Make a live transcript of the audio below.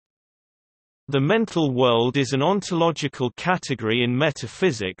The mental world is an ontological category in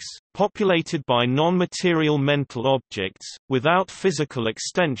metaphysics, populated by non-material mental objects, without physical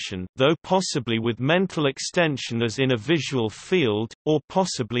extension, though possibly with mental extension as in a visual field, or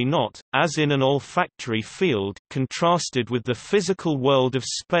possibly not, as in an olfactory field, contrasted with the physical world of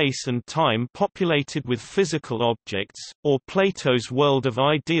space and time populated with physical objects, or Plato's world of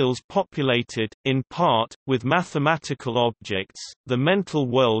ideals populated, in part, with mathematical objects. The mental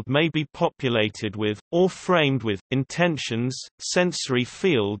world may be populated with, or framed with, intentions, sensory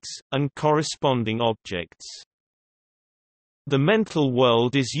fields, and corresponding objects. The mental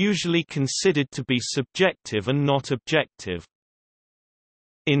world is usually considered to be subjective and not objective.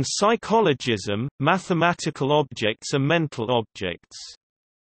 In psychologism, mathematical objects are mental objects.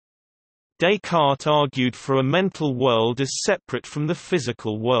 Descartes argued for a mental world as separate from the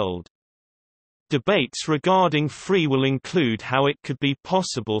physical world. Debates regarding free will include how it could be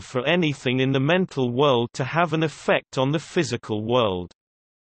possible for anything in the mental world to have an effect on the physical world.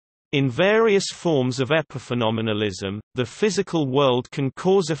 In various forms of epiphenomenalism, the physical world can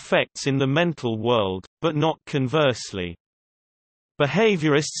cause effects in the mental world, but not conversely.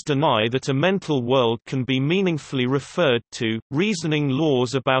 Behaviorists deny that a mental world can be meaningfully referred to. Reasoning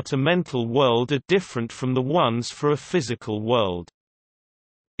laws about a mental world are different from the ones for a physical world.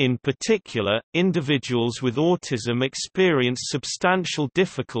 In particular, individuals with autism experience substantial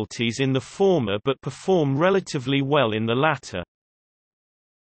difficulties in the former but perform relatively well in the latter.